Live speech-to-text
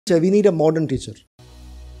We need a modern teacher.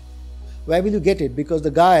 Where will you get it? Because the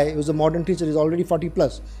guy who's a modern teacher is already 40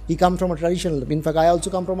 plus. He comes from a traditional, in fact, I also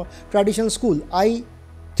come from a traditional school. I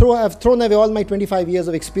have thrown away all my 25 years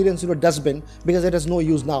of experience into a dustbin because it has no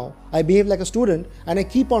use now. I behave like a student and I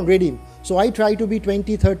keep on reading. So I try to be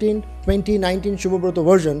 2013, 2019 Subhobroto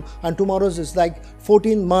version, and tomorrow's is like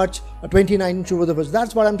 14 March 2019 Subhobroto version.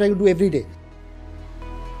 That's what I'm trying to do every day.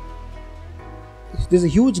 There's a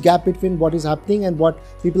huge gap between what is happening and what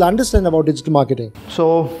people understand about digital marketing.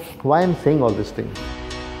 So why I'm saying all this thing?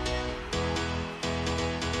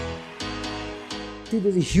 See,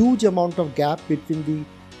 there's a huge amount of gap between the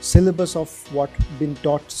syllabus of what been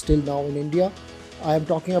taught still now in India. I am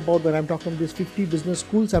talking about, when I'm talking about these 50 business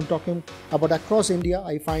schools, I'm talking about across India.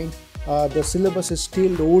 I find the syllabus is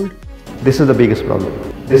still old. This is the biggest problem.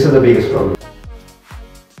 This is the biggest problem.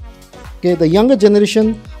 Okay, the younger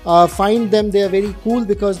generation find them, they are very cool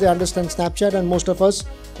because they understand Snapchat, and most of us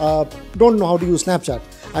don't know how to use Snapchat.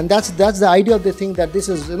 And that's the idea of the thing, that this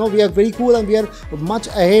is, we are very cool and we are much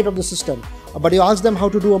ahead of the system. But you ask them how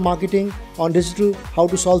to do a marketing on digital, how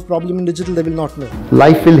to solve problem in digital, they will not know.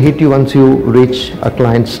 Life will hit you once you reach a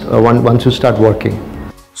client's, once you start working.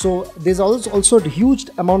 So there's also a huge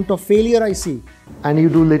amount of failure I see. And you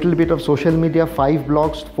do little bit of social media, 5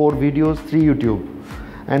 blogs, 4 videos, 3 YouTube.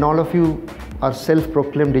 And all of you are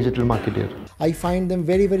self-proclaimed digital marketer. I find them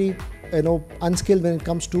very, very unskilled when it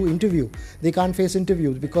comes to interview. They can't face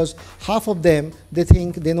interviews because half of them, they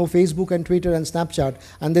think they know Facebook and Twitter and Snapchat,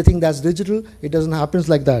 and they think that's digital. It doesn't happen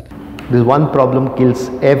like that. This one problem kills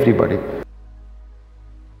everybody.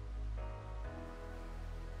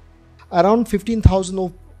 Around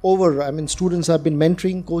 15,000 students have been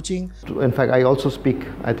mentoring, coaching. In fact, I also speak,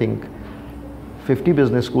 I think, 50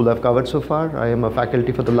 business schools I've covered so far. I am a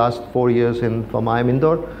faculty for the last 4 years from IIM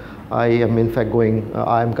Indore. I am in fact going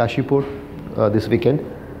IIM Kashipur this weekend.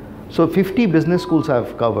 So 50 business schools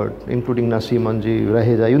I've covered, including Nasi, Manji,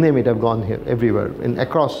 Raheja, you name it, I've gone here everywhere,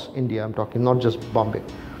 across India. I'm talking, not just Bombay.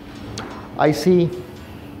 I see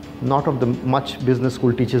not of the much business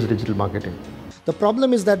school teaches digital marketing. The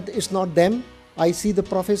problem is that it's not them. I see the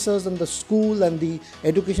professors and the school and the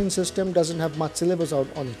education system doesn't have much syllabus out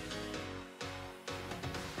on it.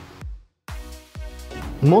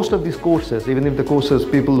 Most of these courses, even if the courses,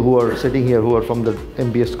 people who are sitting here who are from the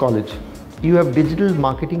MBA college, you have digital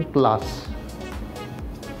marketing class.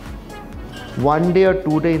 1 day or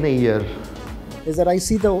 2 days in a year. Is that I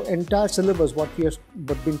see the entire syllabus, what we have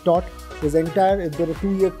been taught, is entire. If there are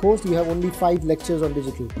 2-year course, you have only 5 lectures on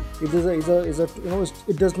digital.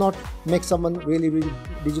 It does not make someone really, really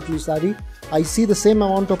digitally savvy. I see the same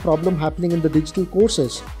amount of problem happening in the digital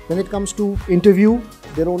courses. When it comes to interview,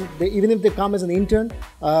 even if they come as an intern,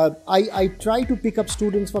 I try to pick up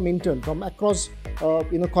students from across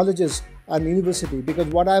colleges and university, because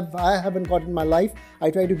what I haven't got in my life,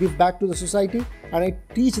 I try to give back to the society and I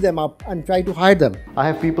teach them up and try to hire them. I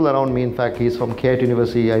have people around me, in fact, he's from KIT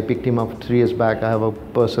University. I picked him up 3 years back. I have a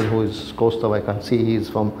person who is Kostav, I can't see, he's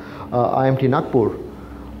from IMT Nagpur.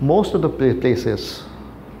 Most of the places,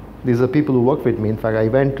 these are people who work with me. In fact, I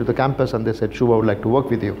went to the campus and they said, Shubha, I would like to work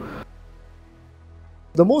with you.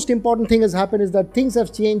 The most important thing has happened is that things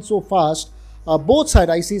have changed so fast. Both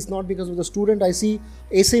sides, I see it's not because of the student. I see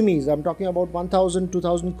SMEs, I'm talking about 1,000,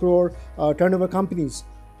 2,000 crore turnover companies.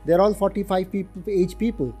 They're all 45 age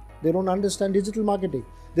people. They don't understand digital marketing.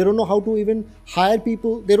 They don't know how to even hire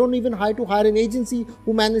people. They don't even hire an agency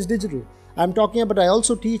who manage digital. I'm talking about, I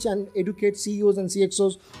also teach and educate CEOs and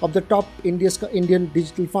CXOs of the top Indian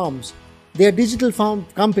digital firms. They are digital farm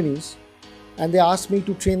companies, and they ask me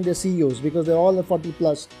to train their CEOs because they're all 40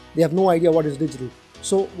 plus. They have no idea what is digital.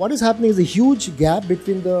 So what is happening is a huge gap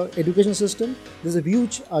between the education system. There's a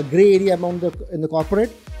huge gray area in the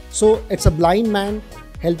corporate. So it's a blind man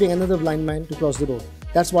helping another blind man to cross the road.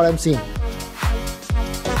 That's what I'm seeing.